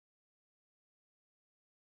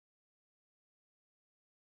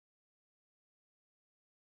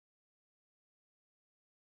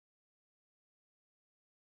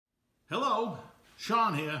Hello,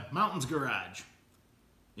 Sean here, Mountains Garage,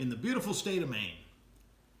 in the beautiful state of Maine.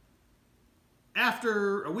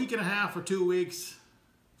 After a week and a half or 2 weeks,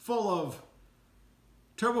 full of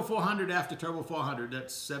Turbo 400 after Turbo 400,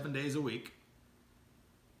 that's 7 days a week,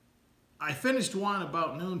 I finished one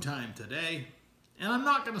about noontime today, and I'm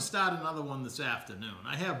not going to start another one this afternoon.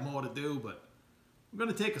 I have more to do, but I'm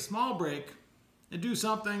going to take a small break and do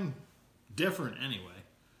something different anyway.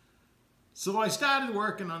 So I started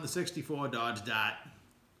working on the 64 Dodge Dart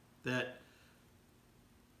that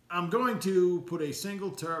I'm going to put a single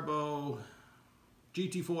turbo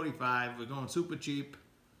GT45. We're going super cheap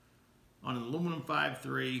on an aluminum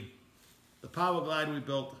 5.3. The Powerglide we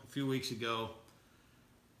built a few weeks ago.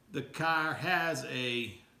 The car has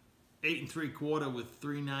a 8 3/4 with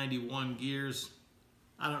 391 gears.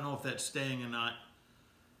 I don't know if that's staying or not.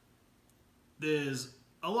 There's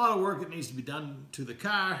a lot of work that needs to be done to the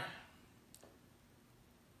car.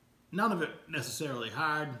 None of it necessarily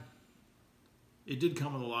hard. It did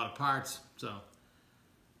come with a lot of parts, so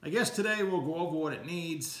I guess today we'll go over what it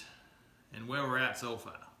needs and where we're at so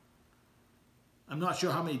far. I'm not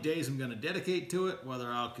sure how many days I'm going to dedicate to it, whether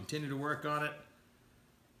I'll continue to work on it.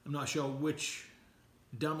 I'm not sure which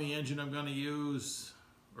dummy engine I'm going to use,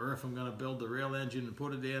 or if I'm going to build the real engine and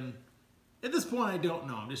put it in. At this point, I don't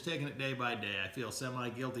know. I'm just taking it day by day. I feel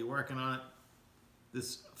semi-guilty working on it.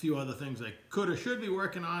 There's a few other things I could or should be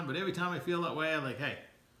working on, but every time I feel that way, I'm like, hey,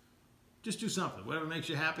 just do something. Whatever makes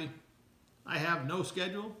you happy. I have no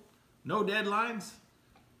schedule, no deadlines.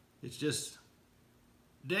 It's just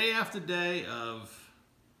day after day of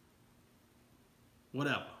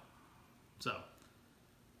whatever. So,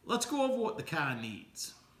 let's go over what the car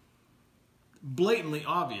needs. Blatantly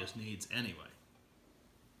obvious needs anyway.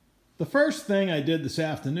 The first thing I did this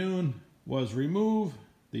afternoon was remove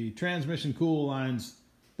the transmission cooler lines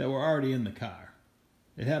that were already in the car.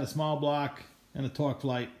 It had a small block and a torque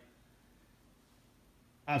light.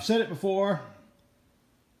 I've said it before,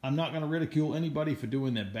 I'm not going to ridicule anybody for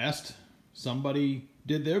doing their best. Somebody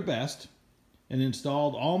did their best and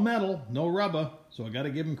installed all metal, no rubber, so I got to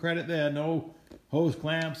give them credit there. No hose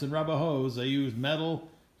clamps and rubber hose. They used metal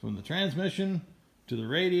from the transmission to the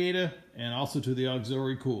radiator and also to the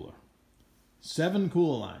auxiliary cooler. 7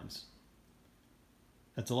 cooler lines.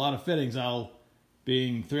 That's a lot of fittings.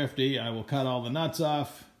 Being thrifty, I will cut all the nuts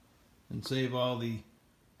off and save all the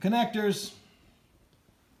connectors.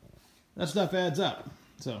 That stuff adds up.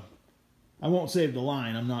 So I won't save the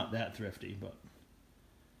line. I'm not that thrifty, but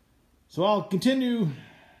so I'll continue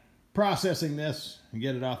processing this and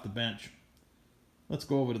get it off the bench. Let's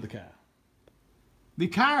go over to the car. The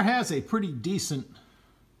car has a pretty decent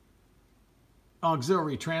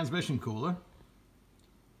auxiliary transmission cooler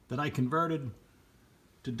that I converted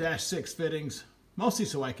to dash 6 fittings, mostly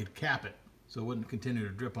so I could cap it so it wouldn't continue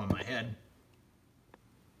to drip on my head.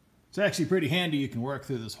 It's actually pretty handy. You can work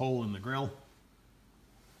through this hole in the grill.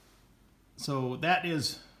 So that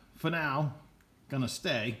is, for now, gonna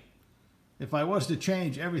stay. If I was to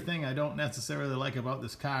change everything I don't necessarily like about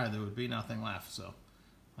this car, there would be nothing left. So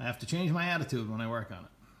I have to change my attitude when I work on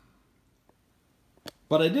it.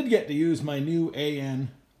 But I did get to use my new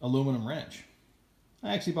AN aluminum wrench.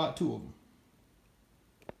 I actually bought 2 of them.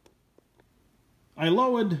 I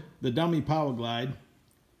lowered the dummy Powerglide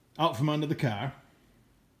out from under the car.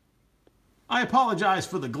 I apologize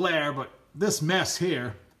for the glare, but this mess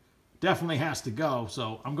here definitely has to go.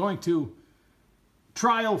 So I'm going to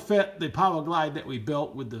trial fit the Powerglide that we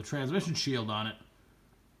built with the transmission shield on it.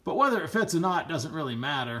 But whether it fits or not doesn't really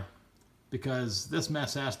matter because this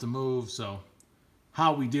mess has to move. So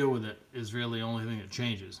how we deal with it is really the only thing that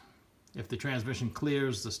changes. If the transmission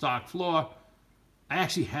clears the stock floor, I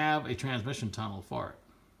actually have a transmission tunnel for it.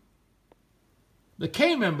 The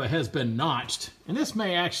K-member has been notched, and this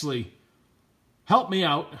may actually help me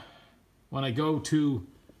out when I go to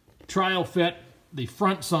trial fit the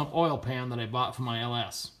front sump oil pan that I bought for my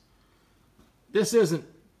LS. This isn't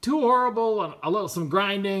too horrible, some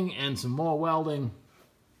grinding and some more welding.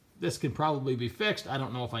 This can probably be fixed. I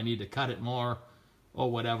don't know if I need to cut it more or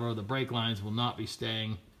whatever. The brake lines will not be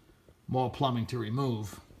staying. More plumbing to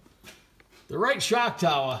remove. The right shock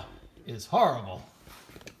tower is horrible.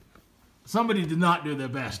 Somebody did not do their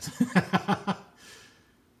best.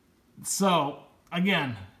 So,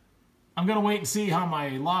 again, I'm going to wait and see how my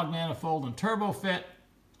log manifold and turbo fit.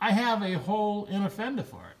 I have a hole in a fender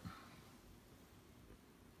for it.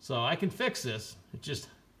 So I can fix this. It's just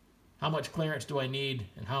how much clearance do I need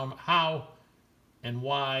and how and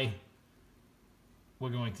why we're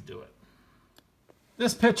going to do it.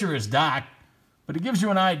 This picture is dark, but it gives you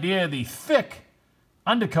an idea of the thick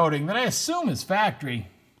undercoating that I assume is factory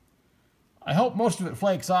I hope most of it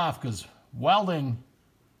flakes off, because welding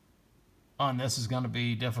on this is going to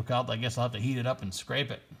be difficult. I guess I'll have to heat it up and scrape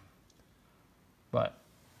it. But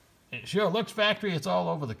it sure looks factory. It's all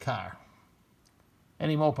over the car.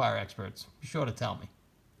 Any Mopar experts, be sure to tell me.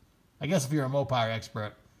 I guess if you're a Mopar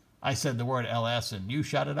expert, I said the word LS and you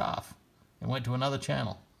shut it off and went to another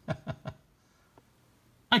channel.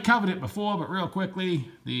 I covered it before, but real quickly,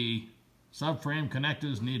 the subframe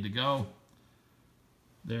connectors need to go.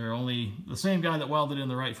 They're only the same guy that welded in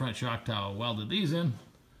the right front shock tower welded these in.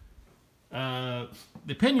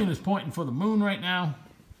 The pinion is pointing for the moon right now.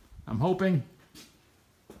 I'm hoping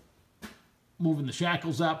moving the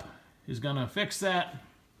shackles up is going to fix that.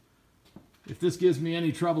 If this gives me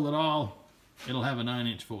any trouble at all, it'll have a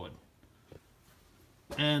 9-inch Ford.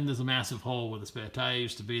 And there's a massive hole where the spare tire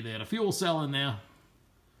used to be. They had a fuel cell in there.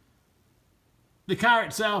 The car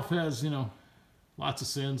itself has, lots of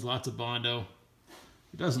sins, lots of Bondo.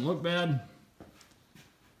 It doesn't look bad.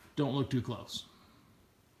 Don't look too close.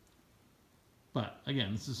 But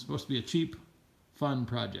again, this is supposed to be a cheap, fun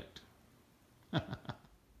project.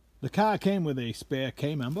 The car came with a spare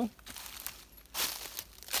K-member,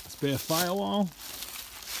 a spare firewall,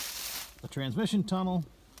 a transmission tunnel,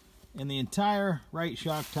 and the entire right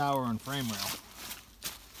shock tower and frame rail.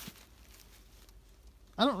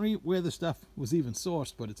 I don't know where this stuff was even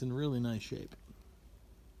sourced, but it's in really nice shape.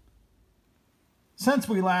 Since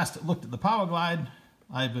we last looked at the Powerglide,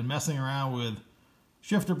 I've been messing around with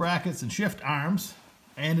shifter brackets and shift arms.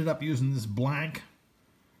 I ended up using this blank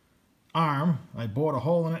arm. I bored a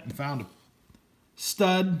hole in it and found a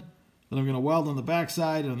stud that I'm going to weld on the back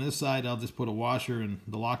side. And on this side, I'll just put a washer and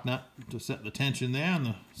the lock nut to set the tension there and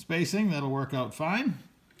the spacing. That'll work out fine.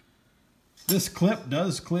 This clip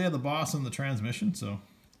does clear the boss on the transmission, so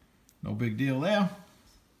no big deal there.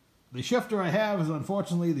 The shifter I have is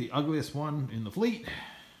unfortunately the ugliest one in the fleet.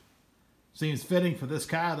 Seems fitting for this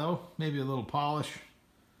car though. Maybe a little polish.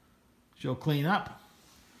 She'll clean up.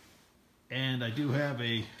 And I do have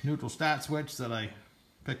a neutral start switch that I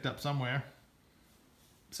picked up somewhere.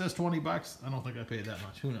 It says 20 bucks. I don't think I paid that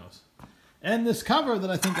much. Who knows? And this cover that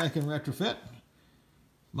I think I can retrofit.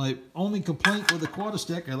 My only complaint with the quarter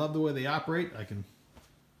stick, I love the way they operate. I can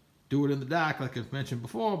do it in the dark like I've mentioned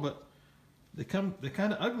before, but they're kind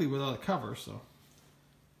of ugly without a cover, so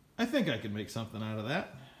I think I can make something out of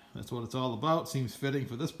that. That's what it's all about. Seems fitting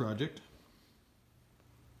for this project.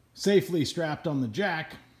 Safely strapped on the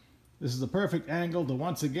jack. This is a perfect angle to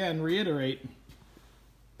once again reiterate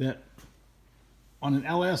that on an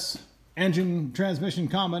LS engine transmission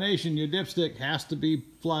combination, your dipstick has to be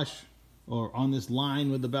flush or on this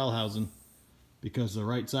line with the bell housing, because the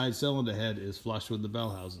right side cylinder head is flush with the bell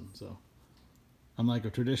housing. So unlike a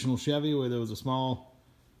traditional Chevy where there was a small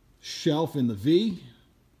shelf in the V,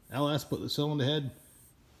 LS put the cylinder head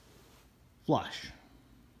flush.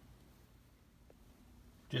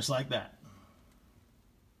 Just like that.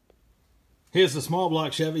 Here's the small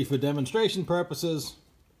block Chevy for demonstration purposes.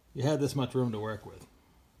 You had this much room to work with.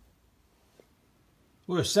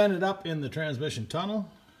 We're centered up in the transmission tunnel.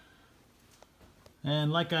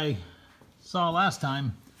 And like I saw last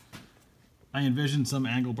time, I envisioned some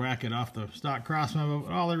angle bracket off the stock crossmember,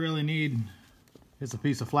 but all I really need is a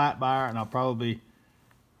piece of flat bar, and I'll probably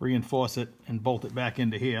reinforce it and bolt it back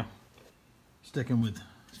into here, sticking with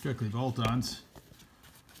strictly bolt-ons.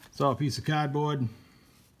 So a piece of cardboard,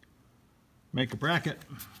 make a bracket.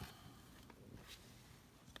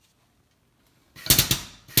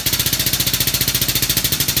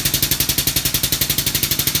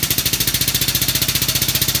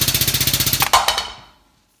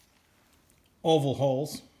 Oval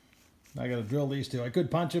holes. I gotta drill these two. I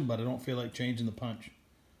could punch them, but I don't feel like changing the punch.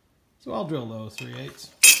 So I'll drill those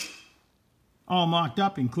 3/8. All mocked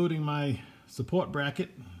up, including my support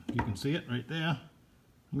bracket. You can see it right there.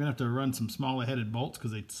 I'm gonna have to run some smaller headed bolts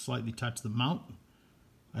because they slightly touch the mount.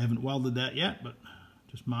 I haven't welded that yet, but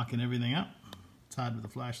just mocking everything up. It's hard with the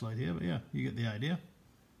flashlight here, but yeah, you get the idea.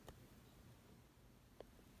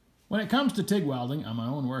 When it comes to TIG welding, I'm my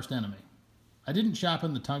own worst enemy. I didn't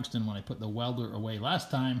sharpen the tungsten when I put the welder away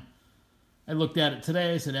last time. I looked at it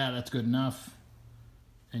today, I said, that's good enough.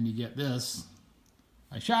 And you get this.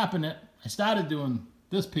 I sharpened it. I started doing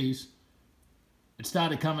this piece. It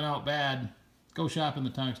started coming out bad. Go sharpen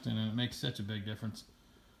the tungsten and it makes such a big difference.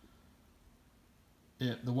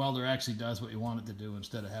 The welder actually does what you want it to do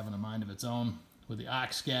instead of having a mind of its own with the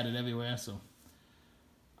arc scattered everywhere. So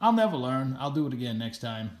I'll never learn. I'll do it again next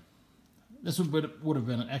time. This would have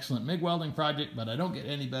been an excellent MIG welding project, but I don't get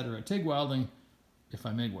any better at TIG welding if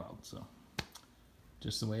I MIG weld, so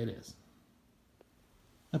just the way it is.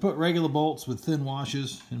 I put regular bolts with thin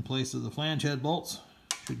washers in place of the flange head bolts.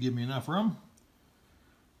 Should give me enough room.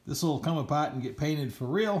 This will come apart and get painted for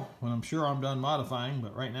real when I'm sure I'm done modifying,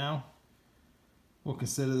 but right now we'll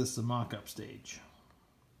consider this the mock-up stage.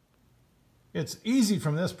 It's easy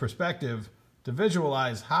from this perspective to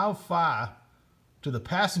visualize how far to the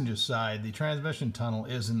passenger side the transmission tunnel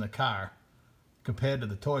is in the car compared to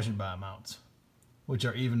the torsion bar mounts, which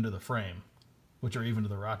are even to the frame, which are even to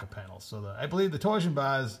the rocker panels. So I believe the torsion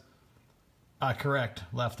bars are correct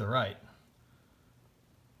left to right.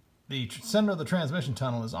 The center of the transmission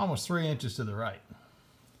tunnel is almost 3 inches to the right.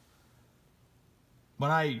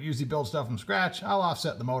 When I usually build stuff from scratch, I'll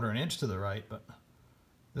offset the motor 1 inch to the right, but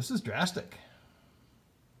this is drastic.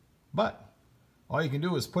 But all you can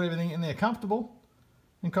do is put everything in there comfortable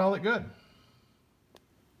and call it good.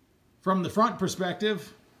 From the front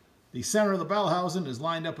perspective, the center of the bell housing is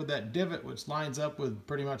lined up with that divot, which lines up with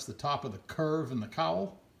pretty much the top of the curve in the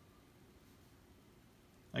cowl.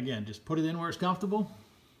 Again, just put it in where it's comfortable.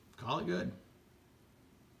 Call it good.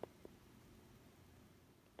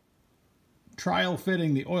 Trial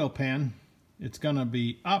fitting the oil pan. It's going to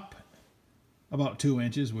be up about 2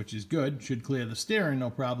 inches, which is good. Should clear the steering,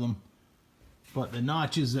 no problem. But the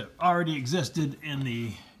notches that already existed in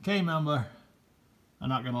the K-member are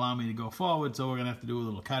not going to allow me to go forward, so we're going to have to do a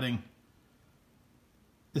little cutting.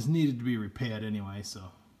 This needed to be repaired anyway, so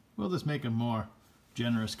we'll just make a more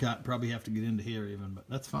generous cut. Probably have to get into here even, but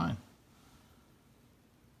that's fine.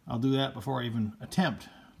 I'll do that before I even attempt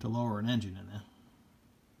to lower an engine in there.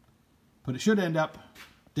 But it should end up,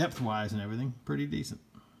 depth-wise and everything, pretty decent.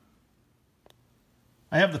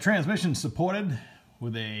 I have the transmission supported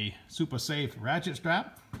with a super safe ratchet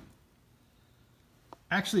strap.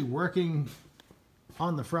 Actually working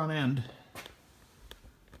on the front end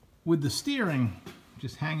with the steering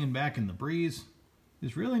just hanging back in the breeze.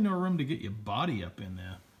 There's really no room to get your body up in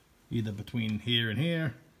there. Either between here and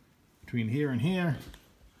here, between here and here,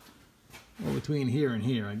 or between here and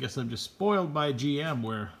here. I guess I'm just spoiled by GM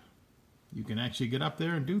where you can actually get up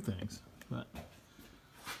there and do things. But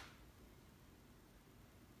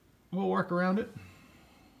we'll work around it.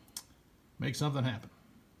 Make something happen.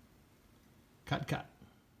 Cut, cut.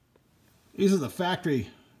 These are the factory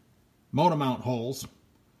motor mount holes.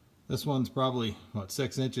 This one's probably, what,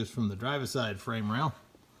 6 inches from the driver's side frame rail.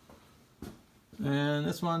 And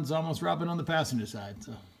this one's almost rubbing on the passenger side.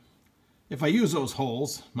 So if I use those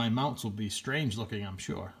holes, my mounts will be strange looking, I'm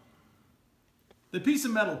sure. The piece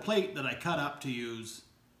of metal plate that I cut up to use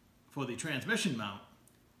for the transmission mount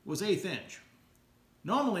was 1/8 inch.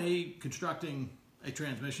 Normally, constructing a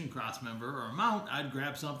transmission crossmember or a mount, I'd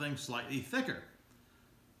grab something slightly thicker.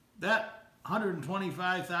 That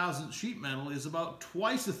 125,000 sheet metal is about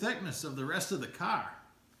twice the thickness of the rest of the car.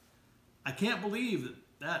 I can't believe that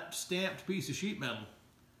that stamped piece of sheet metal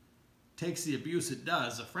takes the abuse it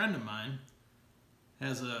does. A friend of mine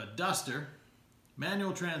has a Duster,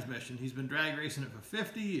 manual transmission. He's been drag racing it for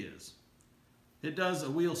 50 years. It does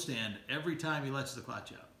a wheel stand every time he lets the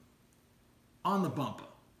clutch out. On the bumper,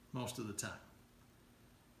 most of the time.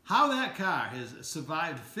 How that car has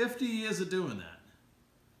survived 50 years of doing that.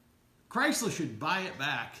 Chrysler should buy it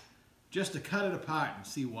back just to cut it apart and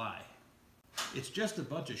see why. It's just a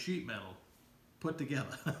bunch of sheet metal put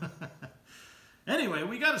together. Anyway,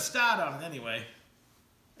 we got to start on it anyway.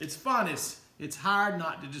 It's fun. It's hard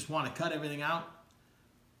not to just want to cut everything out.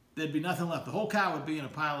 There'd be nothing left. The whole car would be in a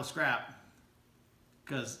pile of scrap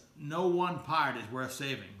because no one part is worth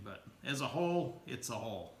saving. But as a whole, it's a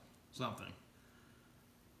whole. Something.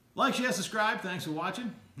 Like, share, subscribe. Thanks for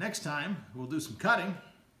watching. Next time, we'll do some cutting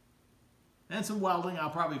and some welding. I'll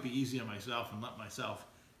probably be easy on myself and let myself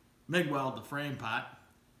MIG weld the frame part,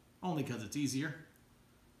 only because it's easier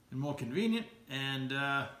and more convenient. And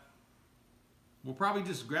we'll probably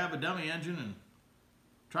just grab a dummy engine and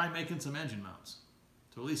try making some engine mounts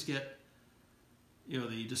to at least get,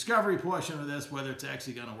 the discovery portion of this, whether it's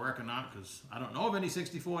actually going to work or not, because I don't know of any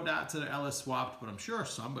 64 dots that are LS swapped, but I'm sure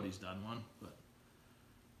somebody's done one. But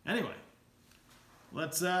anyway,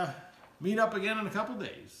 let's meet up again in a couple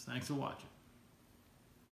days. Thanks for watching.